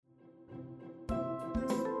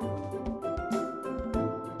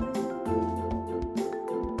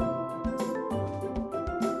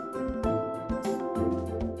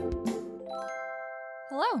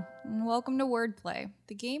and welcome to Wordplay,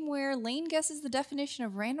 the game where Lane guesses the definition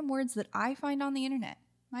of random words that I find on the internet.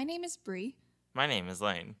 My name is Bree. My name is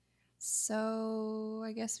Lane. So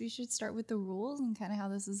I guess we should start with the rules and kind of how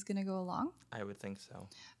this is going to go along. I would think so.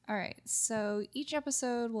 All right, so each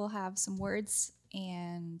episode will have some words,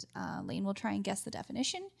 and Lane will try and guess the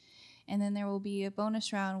definition. And then there will be a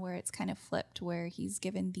bonus round where it's kind of flipped, where he's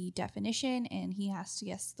given the definition and he has to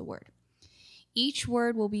guess the word. Each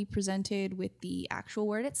word will be presented with the actual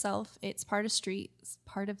word itself. It's part of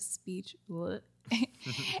speech.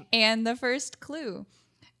 And the first clue.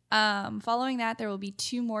 Following that, there will be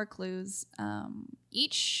 2 more clues.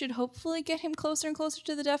 Each should hopefully get him closer and closer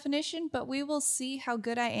to the definition, but we will see how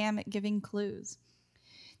good I am at giving clues.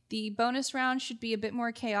 The bonus round should be a bit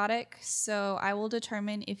more chaotic, so I will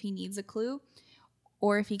determine if he needs a clue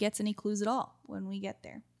or if he gets any clues at all when we get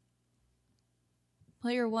there.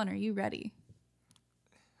 Player 1, are you ready?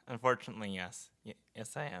 Unfortunately, yes.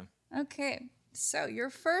 Yes, I am. Okay, so your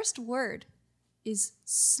first word is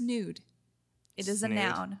snood. It is Snood? a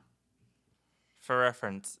noun. For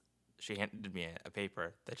reference, she handed me a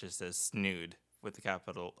paper that just says snood with the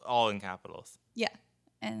capital, all in capitals. Yeah,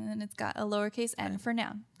 and then it's got a lowercase n for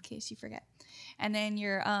noun, in case you forget. And then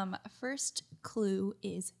your first clue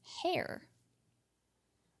is hair.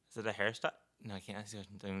 Is it a hairstyle? No, I can't ask you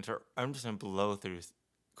questions. I'm just going to blow through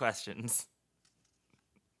questions.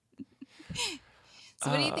 So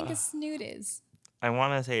what do you think a snood is? I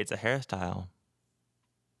want to say it's a hairstyle.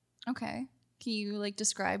 Okay. Can you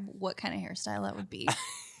describe what kind of hairstyle that would be?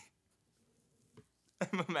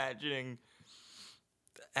 I'm imagining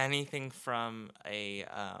anything from a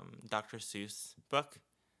Dr. Seuss book,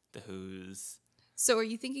 The Who's. So are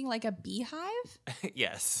you thinking like a beehive?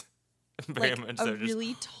 Yes. Very much so. A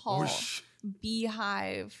really tall whoosh.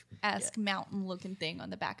 beehive-esque mountain looking thing on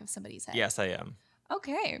the back of somebody's head. Yes, I am.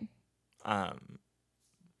 Okay. My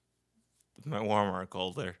warmer or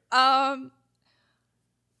colder?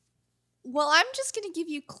 Well, I'm just going to give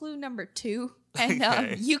you clue number 2, and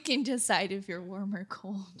Okay. you can decide if you're warm or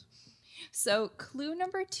cold. So clue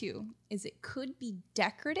number 2 is it could be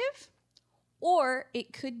decorative, or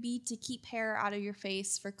it could be to keep hair out of your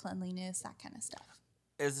face for cleanliness, that kind of stuff.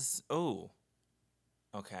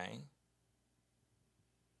 Okay.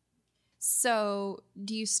 So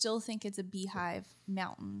do you still think it's a beehive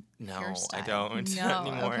mountain No, hairstyle? I don't No,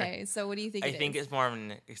 anymore. okay. So what do you think I think it's more of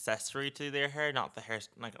an accessory to their hair, not the hair,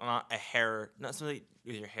 not a hair, not something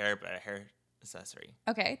with your hair, but a hair accessory.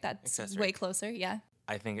 Okay, that's Accessory. way closer, yeah.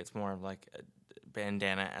 I think it's more of like a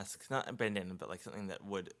bandana-esque, not a bandana, but like something that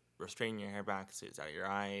would restrain your hair back so it's out of your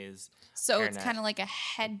eyes. So it's Hairnet. kind of like a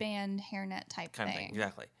headband hairnet type Kind of thing. thing,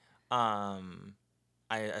 exactly.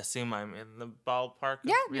 I assume I'm in the ballpark.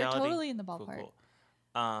 Yeah, of you're reality. totally in the ballpark. Cool.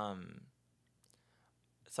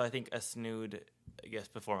 So I think a snood, I guess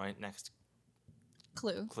before my next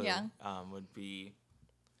Clue, clue, yeah. would be,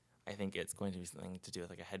 I think it's going to be something to do with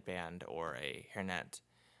like a headband or a hairnet,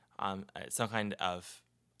 some kind of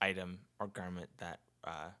item or garment that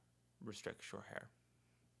restricts your hair.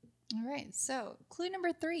 All right. So clue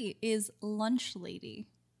number 3 is lunch lady.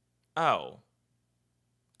 Oh.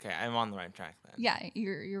 Okay, I'm on the right track then. Yeah,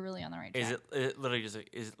 you're really on the right track. Is it literally just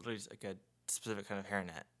like a specific kind of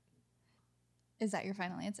hairnet? Is that your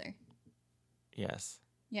final answer? Yes.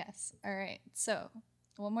 Yes. All right. So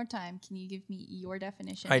one more time, can you give me your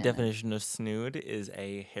definition? My and then- definition of snood is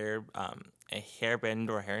a hairband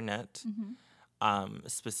or hairnet,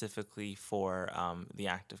 specifically for the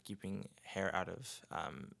act of keeping hair out of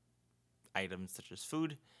items such as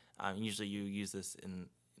food. Usually, you use this in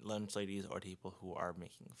lunch ladies or people who are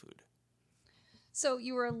making food. So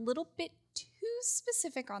you were a little bit too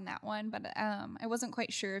specific on that one, but I wasn't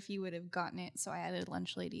quite sure if you would have gotten it, so I added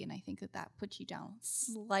lunch lady, and I think that put you down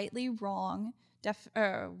slightly wrong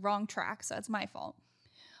track, so that's my fault.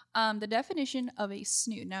 The definition of a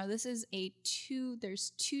snood. Now, this is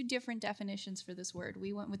there's 2 different definitions for this word.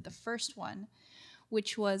 We went with the first one,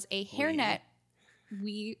 which was a hairnet.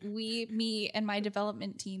 Me, and my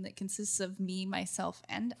development team that consists of me, myself,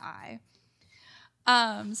 and I.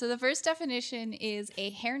 So the first definition is a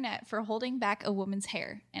hairnet for holding back a woman's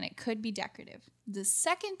hair, and it could be decorative. The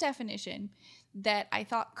second definition that I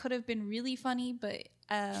thought could have been really funny, but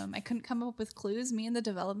I couldn't come up with clues. Me and the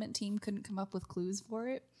development team couldn't come up with clues for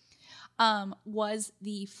it. Was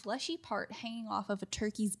the fleshy part hanging off of a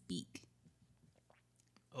turkey's beak.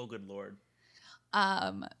 Oh, good Lord.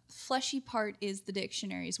 Fleshy part is the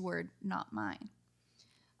dictionary's word, not mine.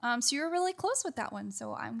 So you were really close with that one.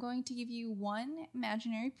 So I'm going to give you 1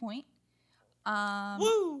 imaginary point.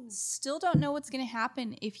 Woo! Still don't know what's going to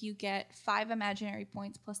happen if you get 5 imaginary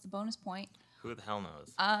points plus the bonus point. Who the hell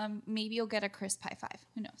knows? Maybe you'll get a crisp high 5.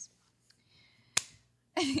 Who knows?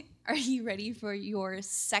 Are you ready for your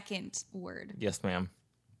second word? Yes, ma'am.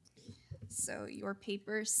 So your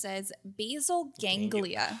paper says basal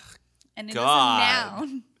ganglia. And it is God. a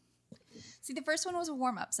noun. See, the first one was a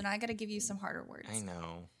warm-up, so now I got to give you some harder words. I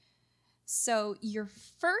know. So your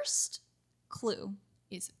first clue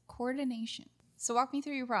is coordination. So walk me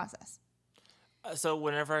through your process. So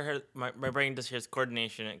whenever I hear my brain just hears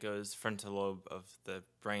coordination, it goes frontal lobe of the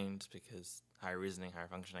brain just because higher reasoning, higher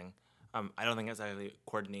functioning. I don't think it's actually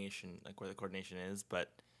coordination, like where the coordination is,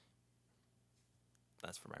 but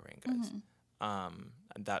that's where my brain goes.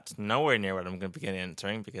 That's nowhere near what I'm going to begin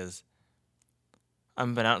answering because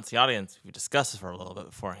unbeknownst to the audience, we discussed this for a little bit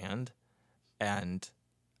beforehand, and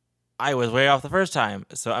I was way off the first time,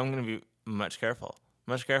 so I'm going to be much careful.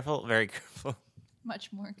 Much careful, very careful.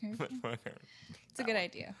 Much more careful. Much more careful. It's a good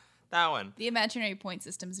idea. That one. The imaginary point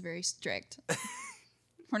system is very strict.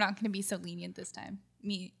 We're not going to be so lenient this time.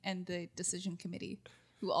 Me and the decision committee,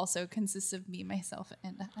 who also consists of me, myself,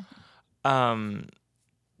 and I.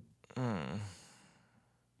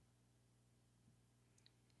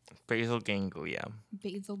 Basal ganglia.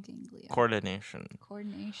 Basal ganglia. Coordination.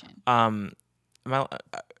 Coordination.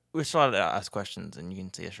 We're still allowed to ask questions, and you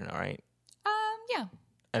can say yes or no, right? Yeah.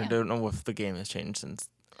 I don't know if the game has changed since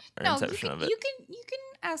our inception of it. You can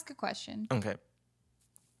ask a question. Okay.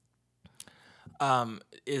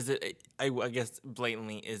 Is it? I guess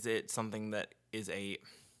blatantly, is it something that is a?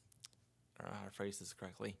 I don't know how to phrase this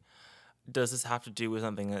correctly. Does this have to do with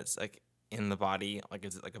something that's like in the body? Like,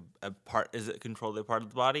 is it like a part? Is it controlled a part of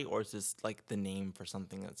the body, or is this like the name for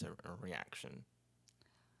something that's a reaction?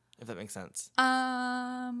 If that makes sense.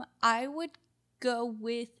 I would go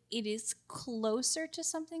with it is closer to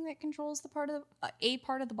something that controls the part of a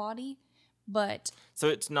part of the body, but so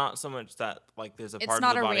it's not so much that like there's a it's part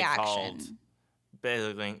not of the a body reaction. called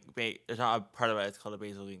basal ganglia. There's not a part of it that's called a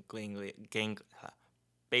basal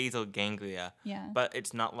ganglia. Yeah. But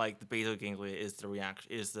it's not like the basal ganglia is the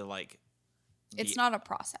reaction. Is the like. It's not a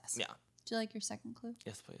process. Yeah. Do you like your second clue?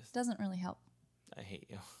 Yes, please. Doesn't really help. I hate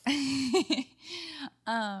you.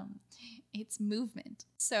 It's movement.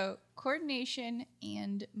 So coordination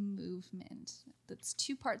and movement. That's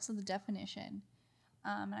two parts of the definition.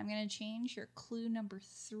 And I'm going to change your clue number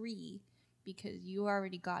 3 because you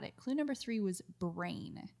already got it. Clue number 3 was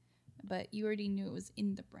brain, but you already knew it was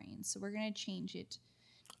in the brain. So we're going to change it.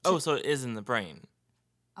 So it is in the brain.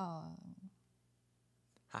 Oh.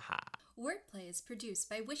 Haha. Wordplay is produced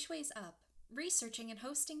by Wishways Up. Researching and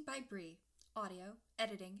hosting by Bree. Audio,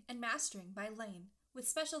 editing, and mastering by Lane. With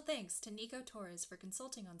special thanks to Nico Torres for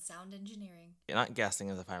consulting on sound engineering. You're not guessing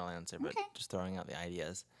as a final answer, but Okay. just throwing out the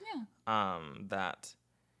ideas. Yeah. That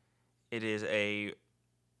it is a.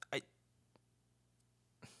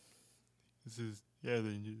 This is how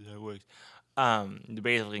it works. The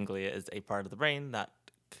basal ganglia is a part of the brain that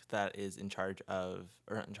is in charge of,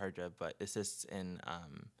 or not in charge of, but assists in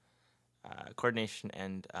coordination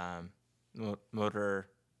and motor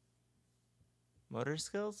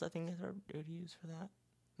skills. I think is our word to use for that.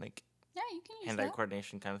 Like Yeah, you can use hand-eye that.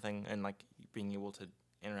 coordination kind of thing, and like being able to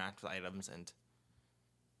interact with items and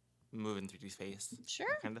move in 3D space. Sure.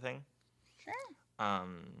 That kind of thing. Sure.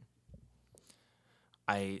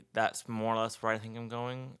 That's more or less where I think I'm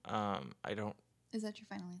going. I don't. Is that your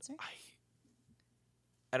final answer?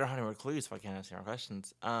 I don't have any more clues, so I can't ask any more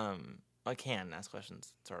questions. I can ask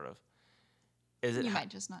questions, sort of. Is it? You might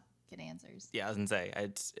just not get answers. Yeah, I was gonna say.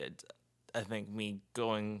 I think me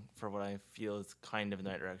going for what I feel is kind of in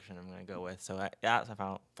the right direction. I'm gonna go with. So that's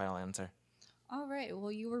my final answer. All right.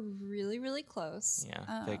 Well, you were really, really close.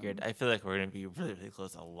 Yeah, figured. I feel like we're gonna be really, really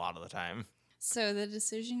close a lot of the time. So the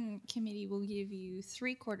decision committee will give you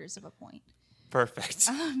 3/4 of a point. Perfect.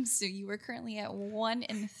 So you are currently at 1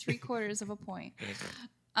 3/4 of a point.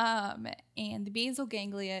 And the basal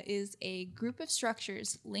ganglia is a group of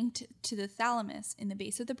structures linked to the thalamus in the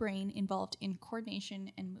base of the brain involved in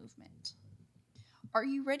coordination and movement. Are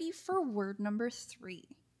you ready for word number 3?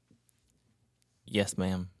 Yes,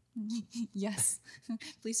 ma'am. Yes.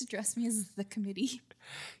 Please address me as the committee.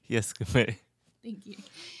 Yes, committee. Thank you.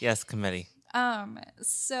 Yes, committee.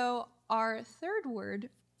 So our third word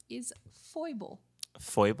is foible.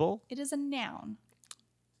 Foible? It is a noun.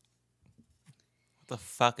 What the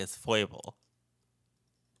fuck is foible?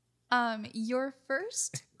 Your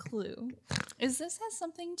first clue is this has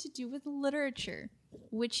something to do with literature,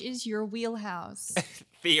 which is your wheelhouse.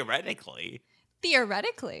 Theoretically.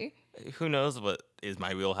 Theoretically. Who knows what is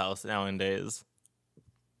my wheelhouse nowadays?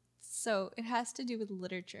 So it has to do with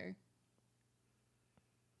literature.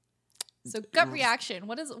 So gut reaction.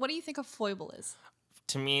 What do you think a foible is?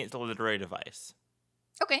 To me, it's a literary device.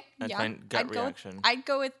 Okay. I yeah. find gut I'd reaction. I'd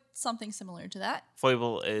go with something similar to that.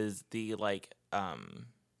 Foible is the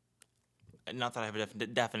not that I have a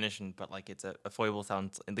definition, but like it's a foible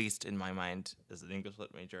sounds, at least in my mind, as an English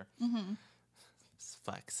lit major. Mm-hmm.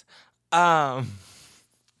 Flex.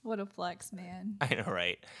 What a flex, man. I know,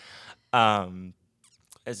 right?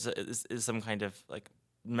 Is some kind of like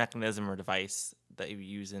mechanism or device that you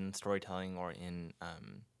use in storytelling or in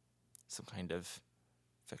some kind of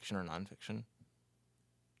fiction or nonfiction.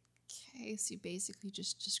 Okay, so you basically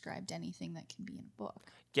just described anything that can be in a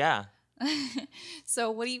book. Yeah.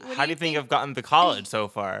 So how do you think I've gotten to college so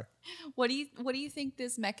far? What do you think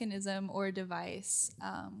this mechanism or device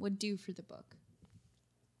would do for the book?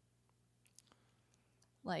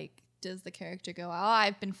 Like, does the character go, "Oh,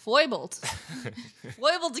 I've been foibled,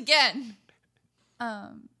 foibled again"?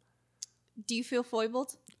 Do you feel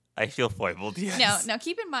foibled? I feel foibled. Yes. Now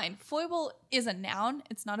keep in mind, foible is a noun;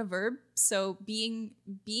 it's not a verb. So being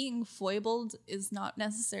foibled is not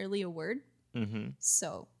necessarily a word. Mm-hmm.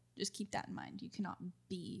 So just keep that in mind. You cannot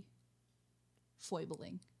be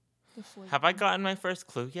foibling. Have I gotten my first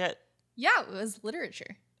clue yet? Yeah, it was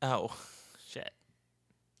literature. Oh, shit.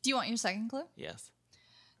 Do you want your second clue? Yes.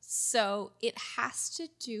 So it has to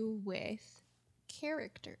do with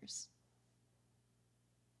characters.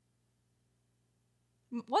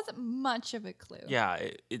 Wasn't much of a clue. Yeah,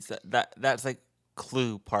 it's that's like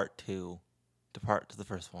clue part 2 to the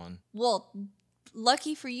first one. Well,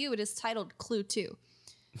 lucky for you, it is titled Clue 2.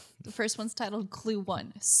 The first one's titled Clue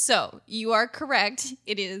 1. So you are correct.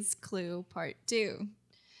 It is Clue Part 2.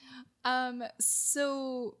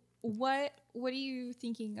 So what are you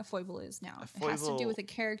thinking a foible is now? It has to do with a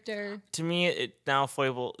character. To me,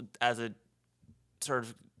 foible as a sort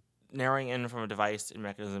of narrowing in from a device and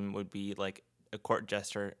mechanism would be like a court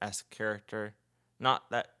jester-esque character. Not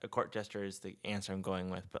that a court jester is the answer I'm going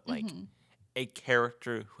with, but like a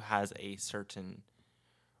character who has a certain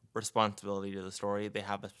responsibility to the story. They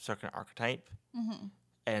have a certain archetype,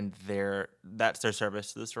 and that's their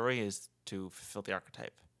service to the story is to fulfill the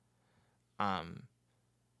archetype. I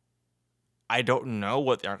don't know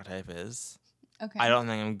what the archetype is. Okay. I don't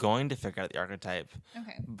think I'm going to figure out the archetype.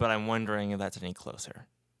 Okay. But I'm wondering if that's any closer.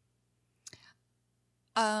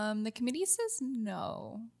 The committee says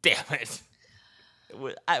no. Damn it.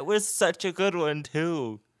 It was such a good one,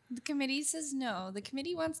 too. The committee says no. The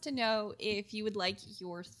committee wants to know if you would like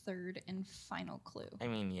your third and final clue. I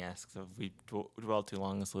mean, yes, because we dwelled too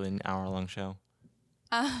long. This was an hour-long show.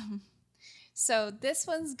 So this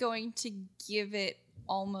one's going to give it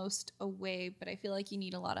almost away, but I feel like you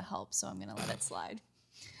need a lot of help, so I'm going to let it slide.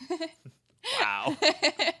 Wow.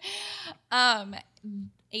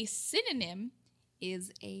 A synonym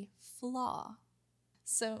is a flaw.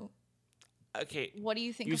 So, okay, what do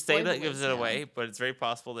you think? You a say foible that gives is it now? away, but it's very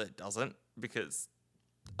possible that it doesn't, because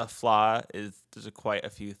a flaw is there's quite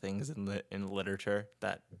a few things in literature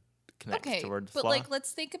that connect to the word flaw. But like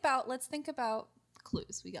let's think about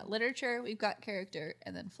clues. We got literature, we've got character,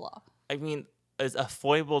 and then flaw. I mean, is a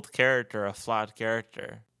foibled character a flawed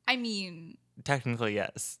character? I mean, technically,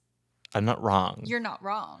 yes. I'm not wrong. You're not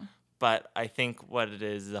wrong. But I think what it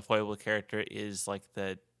is a foibled character is like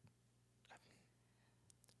the.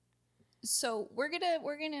 So we're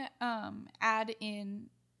gonna add in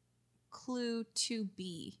clue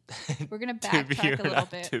 2B. We're gonna backtrack a little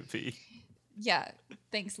bit. 2B. Yeah,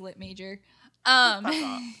 thanks, lit major.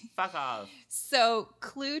 Fuck off. So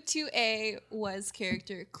clue 2A was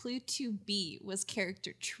character. Clue 2B was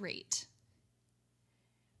character trait.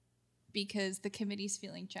 Because the committee's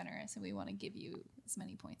feeling generous and we want to give you as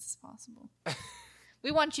many points as possible.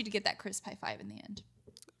 We want you to get that crisp high five in the end.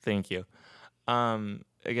 Thank you.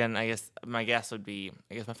 Again, I guess my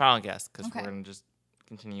final guess, because Okay. we're going to just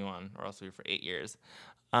continue on, or else we'll be for 8 years,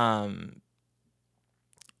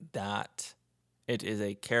 that it is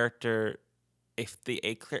a character,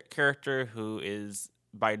 character who is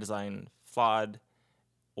by design flawed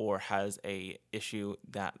or has a issue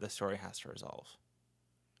that the story has to resolve.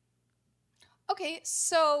 Okay,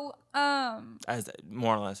 so As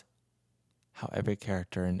more or less how every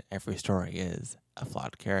character in every story is a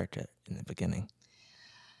flawed character in the beginning.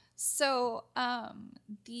 So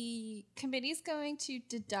the committee's going to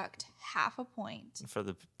deduct half a point. For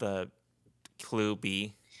the clue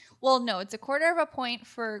B. Well, no, it's a quarter of a point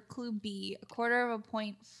for clue B, a quarter of a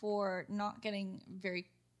point for not getting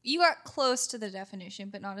you got close to the definition,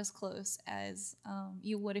 but not as close as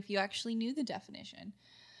you would if you actually knew the definition.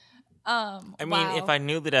 I mean, if I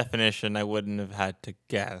knew the definition, I wouldn't have had to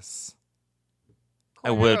guess. I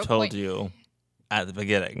Quarter would of have a told point. you at the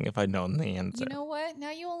beginning if I'd known the answer. You know what? Now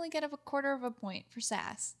you only get a quarter of a point for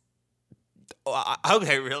sass. Oh,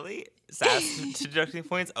 okay, really? SAS deducting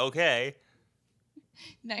points? Okay.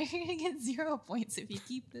 Now you're going to get 0 points if you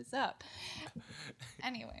keep this up.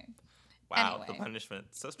 Anyway. Wow, the punishment.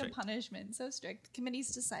 So The strict. punishment. So strict. The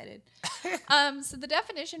committee's decided. So the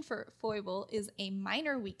definition for foible is a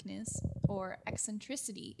minor weakness or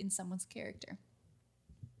eccentricity in someone's character.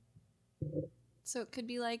 So it could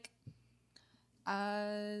be like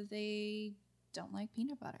they don't like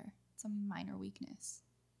peanut butter. It's a minor weakness.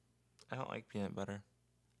 I don't like peanut butter.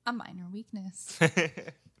 A minor weakness.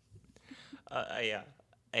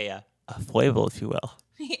 A foible, if you will.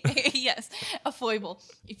 Yes, a foible.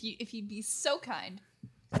 If you'd be so kind.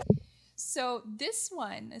 So this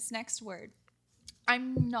next word,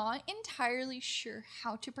 I'm not entirely sure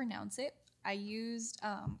how to pronounce it. I used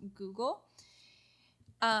Google,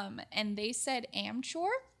 and they said amateur,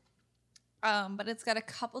 but it's got a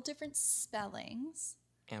couple different spellings.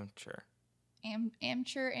 Amateur.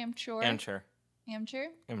 Amateur.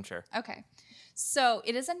 Okay, so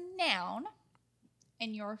it is a noun,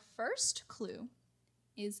 and your first clue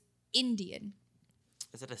is Indian.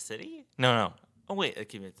 Is it a city? No. Oh wait,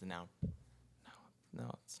 okay, it's a noun.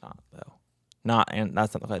 No, it's not though. That's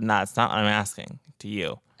not what I'm asking to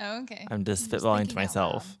you. Oh, okay. I'm just You're spitballing to thinking out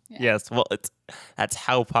myself. loud. Yeah. Yes, well, that's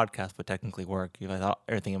how podcasts would technically work. If I thought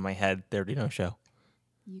everything in my head, there'd be no show.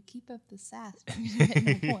 You keep up the sass, but you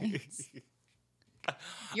get no points.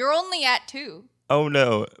 You're only at 2. Oh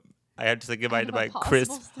no, I had to say goodbye Out to of a my possible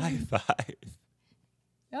crisp 3. high five.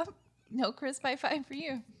 Yep. No crisp high five for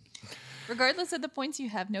you. Regardless of the points you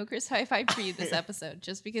have, no crisp high five for you this episode,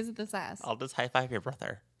 just because of the sass. I'll just high five your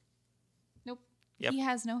brother. Nope. Yep. He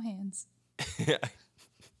has no hands.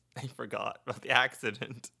 I forgot about the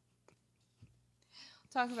accident.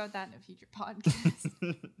 Talk about that in a future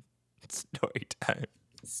podcast. Story time.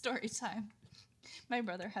 Story time. My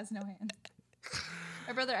brother has no hands.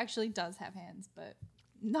 My brother actually does have hands, but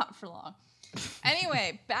not for long.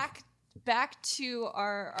 Anyway, back to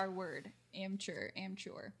our word, amateur.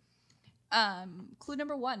 Clue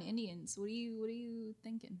number 1, Indians. What are you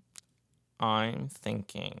thinking? I'm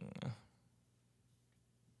thinking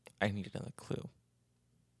I need another clue.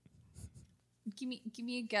 Give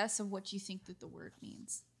me a guess of what you think that the word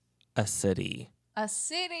means. A city. A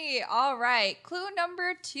city. All right. Clue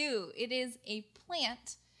number 2. It is a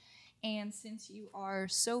plant. And since you are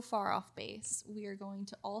so far off base, we are going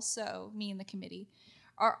to also, me and the committee,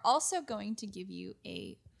 are also going to give you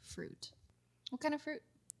a fruit. What kind of fruit?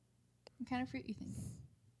 What kind of fruit you think?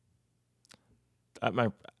 My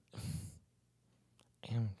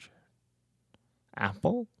amateur.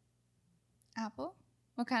 Apple? Apple?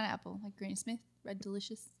 What kind of apple? Like Granny Smith? Red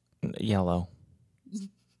Delicious? Yellow.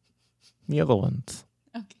 Yellow ones.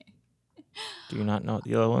 Okay. Do you not know the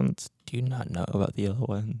yellow ones? Do you not know about the yellow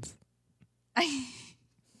ones?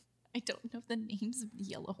 I don't know the names of the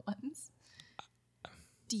yellow ones.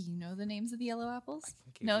 Do you know the names of the yellow apples?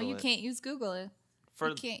 No, you can't use Google.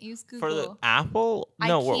 You can't use Google. For the apple?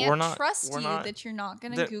 No, I can't we're not. trust we're you not, that you're not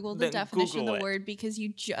going to then- Google the then definition Google of the it. word because you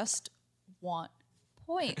just want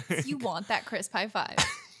points. You want that crisp high five.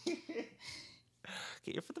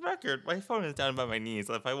 Okay, for the record, my phone is down by my knees.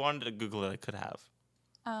 If I wanted to Google it, I could have.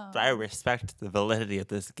 Um, But I respect the validity of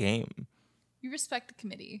this game. you respect the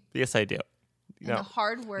committee Yes, I do. and the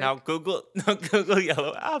hard work. Now Google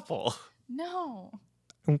yellow apple. No.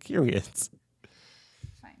 I'm curious.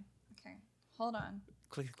 Fine. Okay. Hold on.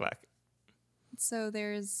 Click clack. So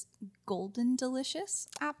there's Golden Delicious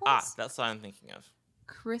apples, That's what I'm thinking of.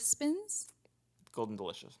 Crispins, Golden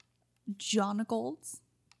Delicious. John Golds.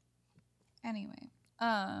 Anyway,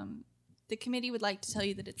 the committee would like to tell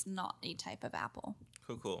you that it's not a type of apple.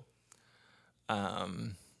 Cool.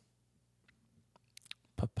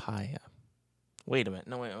 Papaya. Wait a minute.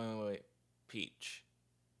 No, wait. Peach.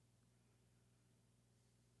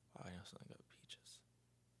 Oh, I know something about peaches.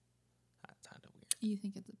 That sounded weird. You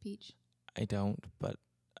think it's a peach? I don't, but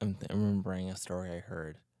I'm remembering a story I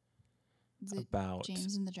heard Is it about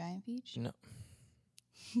James and the Giant Peach? No.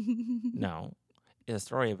 No. It's a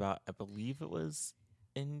story about, I believe it was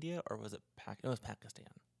India, or was it It was Pakistan.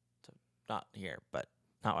 So not here, but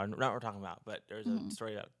not what we're talking about. But there's a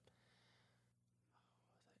story about,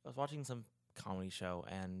 I was watching some comedy show,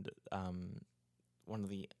 and one of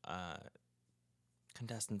the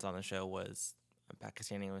contestants on the show was a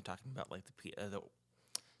Pakistani, and we were talking about like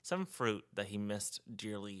some fruit that he missed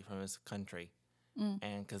dearly from his country,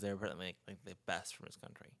 and because they were apparently like the best from his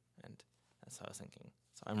country, and that's what I was thinking.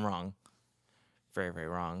 So I'm wrong, very, very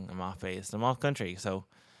wrong. I'm off base. I'm off country. So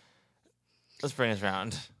let's bring us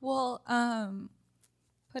around. Well,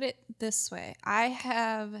 put it this way. I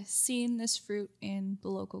have seen this fruit in the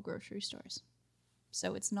local grocery stores.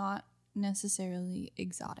 So it's not necessarily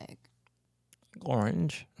exotic.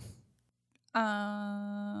 Orange.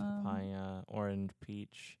 Papaya, orange,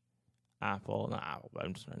 peach, apple. Not apple, but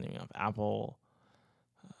I'm just naming off apple,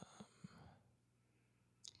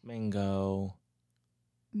 mango.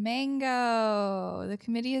 Mango. The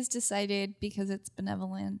committee has decided, because it's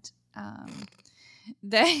benevolent,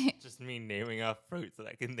 that Just me naming off fruits that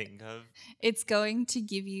I can think of. it's going to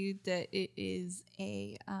give you that it is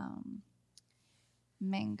a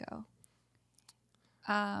mango.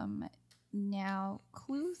 Now,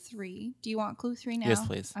 clue 3. Do you want clue 3 now? Yes,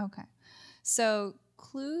 please. Okay. So,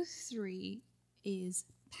 clue 3 is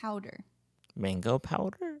powder. Mango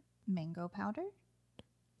powder? Mango powder?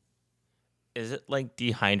 Is it like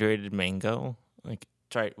dehydrated mango? Like,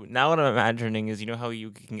 try now. What I'm imagining is, you know how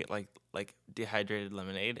you can get like dehydrated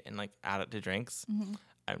lemonade and like add it to drinks. Mm-hmm.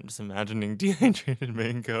 I'm just imagining dehydrated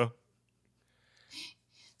mango.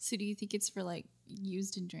 So, do you think it's for like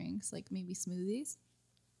used in drinks, like maybe smoothies?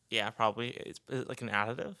 Yeah, probably. Is it like an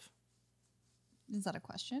additive? Is that a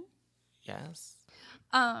question? Yes.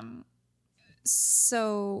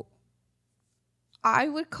 So I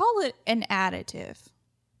would call it an additive.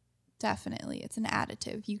 Definitely, it's an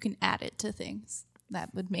additive. You can add it to things.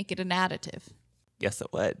 That would make it an additive. Yes, it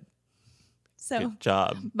would. So, Good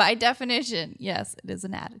job. by definition, yes, it is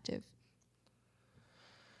an additive.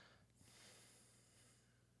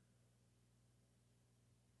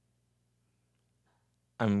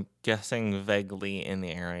 I'm guessing vaguely in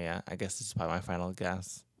the area. I guess this is probably my final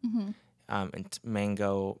guess. Mm-hmm. And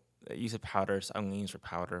mango, you said powder, so I'm going to use for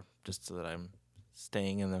powder just so that I'm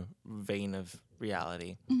staying in the vein of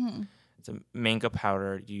reality. Mm-hmm. It's a mango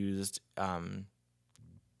powder used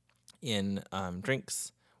in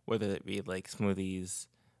drinks, whether it be like smoothies.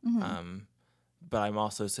 Mm-hmm. But I'm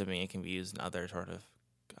also assuming it can be used in other sort of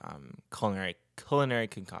culinary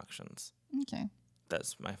concoctions. Okay.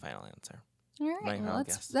 That's my final answer. All right. My Well, final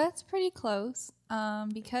guess. that's pretty close.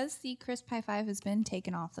 Because the crisp high five has been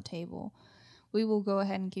taken off the table, we will go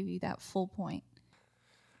ahead and give you that full point.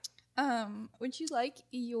 Would you like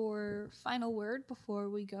your final word before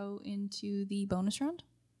we go into the bonus round?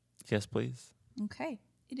 Yes, please. Okay.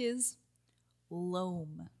 It is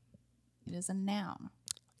loam. It is a noun.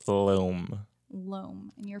 Loam.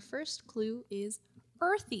 Loam. And your first clue is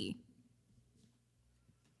earthy.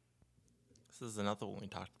 This is another one we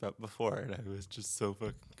talked about before, and I was just so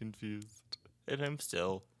fucking confused. And I'm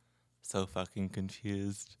still so fucking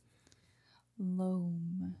confused.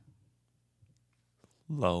 Loam.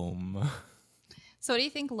 Loam. So what do you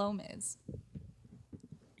think loam is?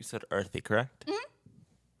 You said earthy, correct? Mm-hmm.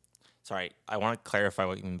 Sorry, I want to clarify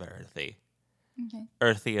what you mean by earthy. Okay.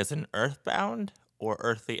 Earthy as in earthbound, or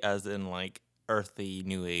earthy as in like earthy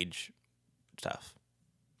new age stuff?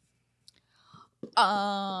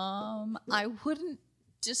 I wouldn't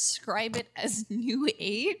describe it as new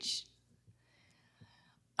age.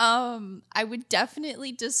 I would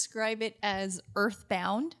definitely describe it as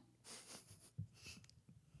earthbound.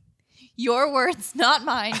 Your words, not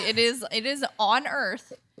mine. It is on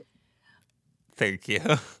Earth. Thank you.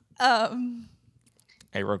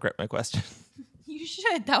 I regret my question. You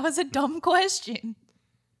should. That was a dumb question.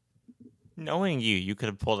 Knowing you could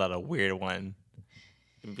have pulled out a weird one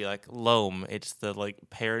and be like, loam, it's the like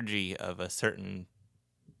perigee of the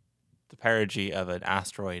perigee of an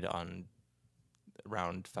asteroid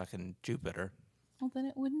around fucking Jupiter. Well, then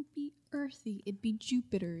it wouldn't be earthy. It'd be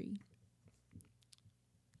Jupiter-y.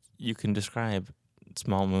 You can describe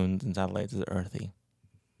small moons and satellites as earthy.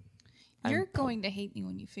 You're going to hate me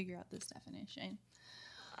when you figure out this definition.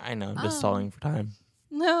 I know, I'm just stalling for time.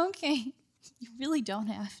 No, okay. You really don't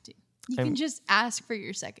have to. You can just ask for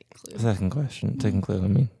your second clue. Second question. Second clue, I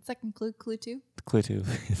mean. Second clue, clue 2? Clue 2,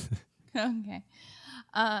 please. Okay.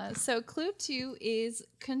 So clue 2 is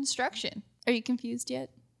construction. Are you confused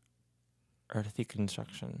yet? Earthy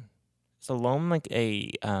construction. Is a loam like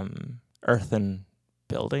a earthen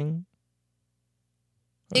building?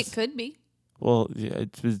 It could be. Well, yeah,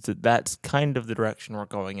 that's kind of the direction we're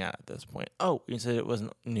going at this point. Oh, you said it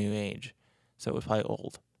wasn't new age, so it was probably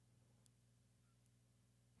old.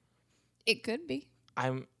 It could be.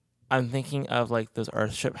 I'm thinking of like those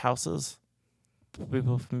Earthship houses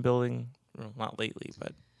people have been building. Well, not lately,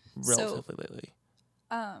 but relatively lately.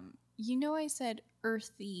 You know I said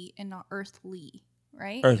earthy and not earthly,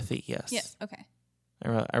 right? Earthy, yes. Yes, okay.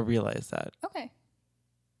 I realized that. Okay.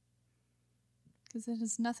 Because it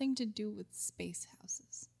has nothing to do with space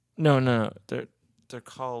houses. No. They're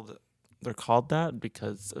called that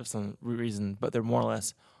because of some reason, but they're more or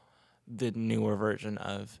less the newer version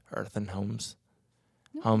of earthen homes.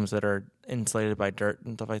 No. Homes that are insulated by dirt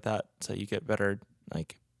and stuff like that, so you get better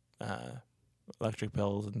like electric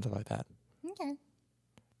bills and stuff like that. Okay.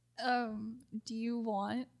 Do you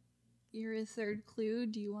want Your third clue,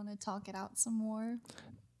 do you want to talk it out some more?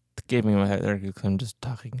 Give me my other because I'm just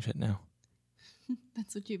talking shit now.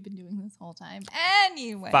 That's what you've been doing this whole time.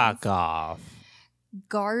 Anyway. Fuck off.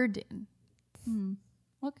 Garden.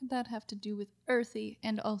 What could that have to do with earthy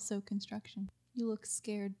and also construction? You look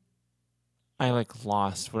scared. I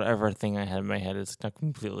lost whatever thing I had in my head is now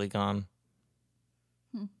completely gone.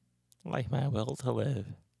 Like my will to live.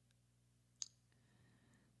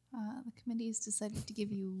 The committee's decided to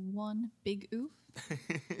give you one big oof.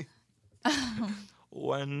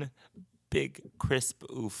 One big crisp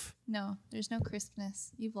oof. No, there's no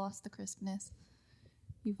crispness. You've lost the crispness.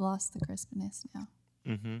 You've lost the crispness now.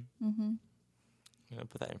 I'm gonna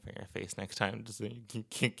put that in front of your face next time, just so you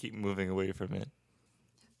can't keep moving away from it.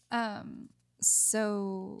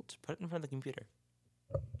 So, Just put it in front of the computer.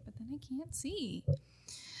 but then I can't see.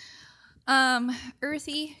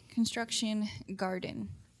 Earthy, construction, garden.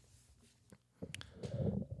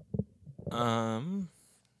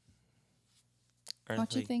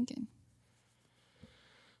 What you thinking?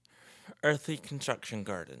 Earthy construction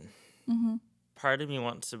garden. Mm-hmm. Part of me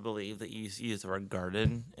wants to believe that you use the word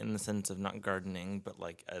garden in the sense of not gardening, but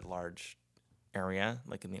like a large area,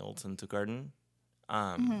 like in the old sense of garden.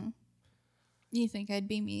 You think I'd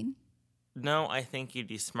be mean? No, I think you'd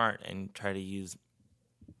be smart and try to use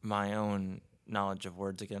my own knowledge of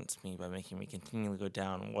words against me by making me continually go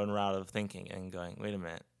down one route of thinking and going, wait a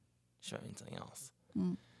minute, should I mean something else?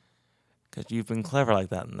 Because you've been clever like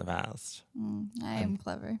that in the past. I am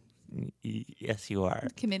clever. Yes, you are.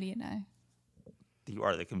 The committee and I. You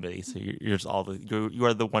are the committee, so you're just all you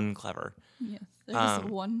are the one clever. Yes, there's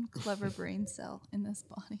one clever brain cell in this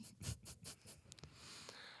body.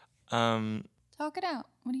 Talk it out.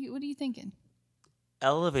 What are you thinking?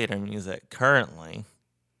 Elevator music currently.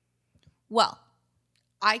 Well,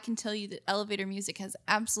 I can tell you that elevator music has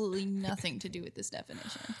absolutely nothing to do with this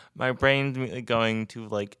definition. My brain's immediately going to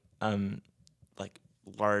like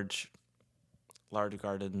large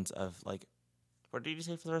gardens of like, what did you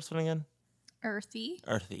say for the first one again? Earthy,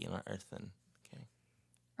 Not earthen. Okay.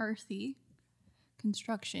 earthy,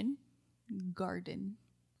 construction, garden.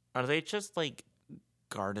 Are they just like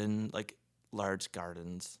large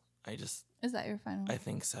gardens? Is that your final? I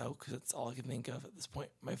think so, because it's all I can think of at this point.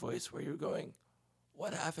 My voice, where you're going,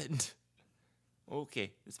 what happened?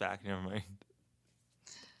 Okay, it's back. Never mind.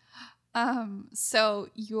 So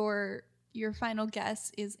your final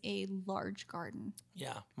guess is a large garden.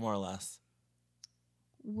 Yeah, more or less.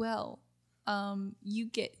 Well, you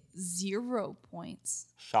get 0 points.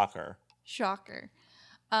 Shocker.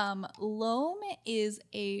 Loam is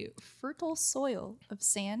a fertile soil of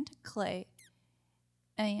sand, clay,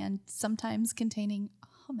 and sometimes containing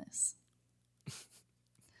humus.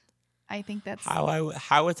 I think that's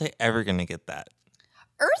How was I ever gonna get that?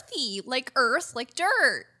 earthy, like earth, like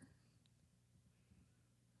dirt.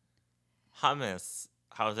 Hummus.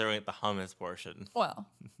 How was I gonna get the hummus portion? Well,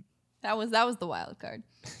 that was the wild card.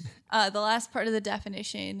 The last part of the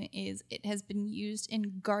definition is it has been used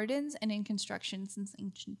in gardens and in construction since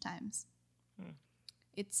ancient times.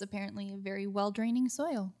 It's apparently a very well-draining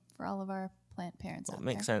soil for all of our plant parents out It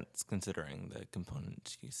there. makes sense considering the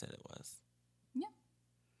component you said it was. Yeah.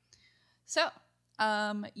 So,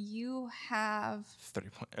 you have 3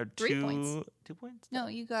 points. Or 3 points. 2 points? No,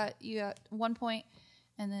 you got 1 point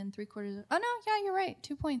and then 3/4. Oh no, yeah, you're right.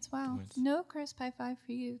 2 points. Wow. 2 points. No crisp high five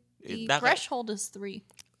for you. The That got- threshold is 3.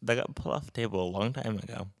 That got pulled off the table a long time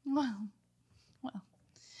ago. Wow. Well.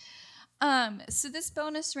 So this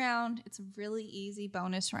bonus round, it's a really easy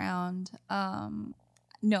bonus round.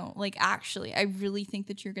 No, like actually, I really think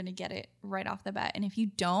that you're gonna get it right off the bat. And if you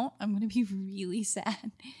don't, I'm gonna be really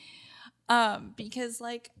sad. Because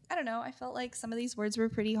like, I don't know, I felt like some of these words were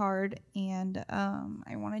pretty hard and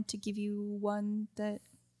I wanted to give you one that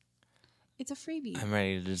it's a freebie. I'm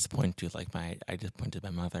ready to disappoint you like I disappointed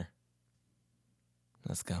my mother.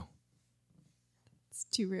 Let's go. It's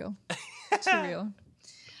too real. Too real.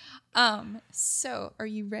 So are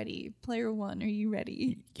you ready? Player 1, are you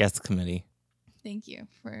ready? Yes, committee. Thank you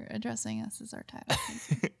for addressing us as our title.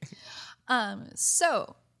 Thank you.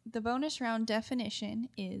 So the bonus round definition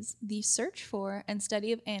is the search for and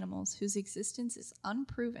study of animals whose existence is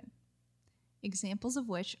unproven. Examples of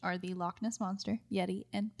which are the Loch Ness Monster, Yeti,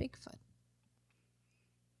 and Bigfoot.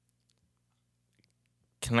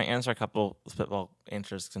 Can I answer a couple spitball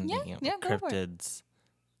answers? Yeah, go for it. Cryptids,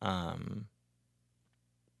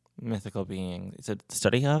 mythical being. Is it the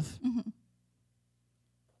study of? Mm-hmm.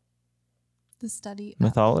 The study of.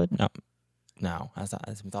 Mythology? No, that's not.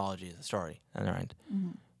 It's mythology. It's a story. Never mind.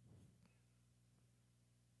 Mm-hmm.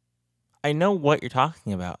 I know what you're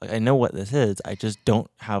talking about. Like, I know what this is. I just don't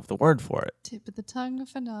have the word for it. Tip of the tongue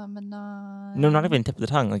phenomenon. No, not even tip of the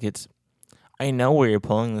tongue. Like I know where you're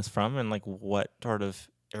pulling this from and like what sort of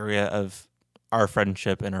area of our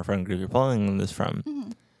friendship and our friend group you're pulling this from.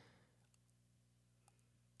 Mhm.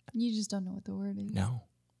 You just don't know what the word is. No.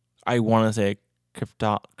 I want to say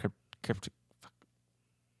crypto.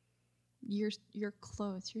 You're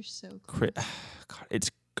close. You're so close. God,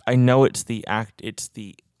 I know it's the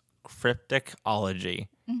crypticology.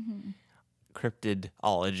 Mm-hmm.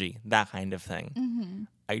 Cryptidology, that kind of thing. Mm-hmm.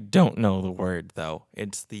 I don't know the word though.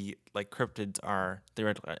 It's the like cryptids are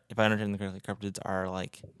theoretically, if I understand correctly, cryptids are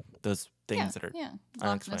like those things that are Loch Ness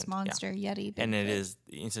unexplained. monster, Yeti, And it Bigfoot. is,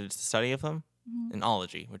 you said it's the study of them, Mhm. an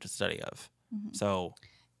ology, which is the study of. Mhm. So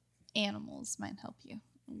Animals might help you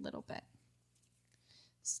a little bit.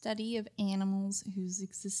 Study of animals whose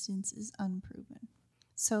existence is unproven.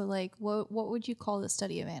 So, like, what would you call the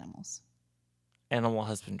study of animals? animal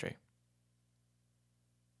husbandry,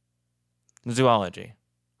 zoology.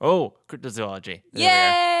 Oh, cryptozoology. There we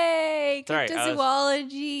Yay! Sorry,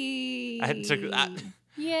 Cryptozoology. I took that.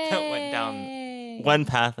 Yay! That went down one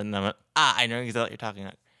path, and then I went, I know exactly what you're talking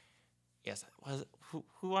about. Yes, was it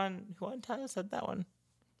who on said that one?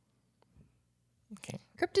 Okay,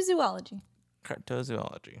 Cryptozoology.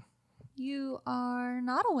 cryptozoology. You are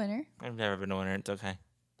not a winner, I've never been a winner. It's okay.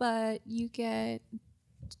 but you get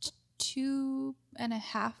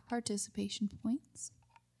 2.5 participation points.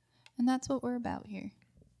 And that's what we're about here.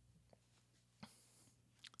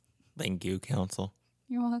 Thank you, council.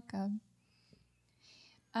 You're welcome.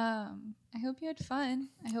 I hope you had fun.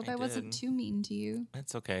 I hope I wasn't did. too mean to you.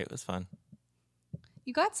 It's okay. It was fun.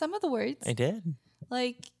 You got some of the words. I did.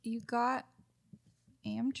 Like, you got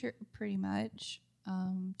amateur pretty much.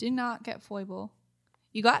 Did not get foible.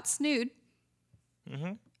 You got snood.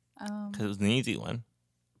 Mm-hmm. Because it was an easy one.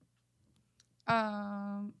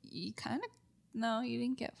 You kind of, no, you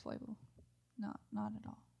didn't get foible. Not at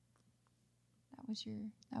all. That was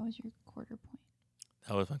your quarter point.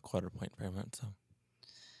 That was my quarter point, very much so.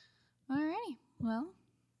 Alrighty. Well,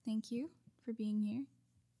 thank you for being here.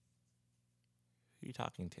 Who are you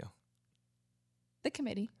talking to? The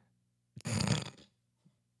committee.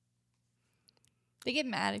 They get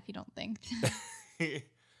mad if you don't think.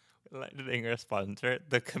 Letting our sponsor,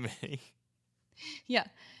 the committee. Yeah.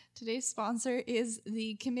 Today's sponsor is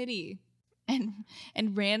the committee.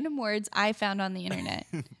 And random words I found on the internet.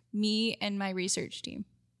 Me and my research team.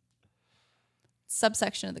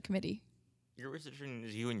 Subsection of the committee. Your researching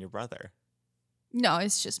is you and your brother. No,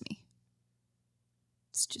 it's just me.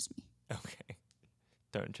 It's just me. Okay.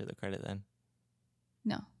 Don't share the credit then.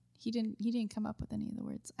 No. He didn't come up with any of the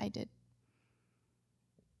words. I did.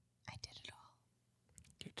 I did it all.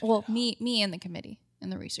 You did Well, it all. me and the committee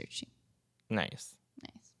and the research team. Nice.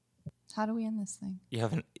 Nice. How do we end this thing?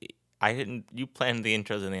 You planned the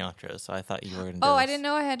intros and the outros, so I thought you were going to do Oh, I this. didn't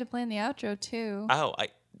know I had to plan the outro too. Oh,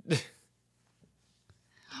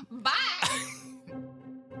 Bye.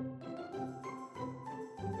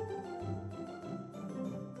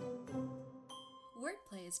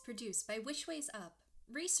 Wordplay is produced by Wishways Up,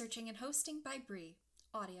 researching and hosting by Bree,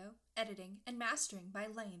 audio, editing, and mastering by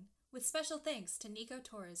Lane, with special thanks to Nico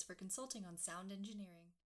Torres for consulting on sound engineering.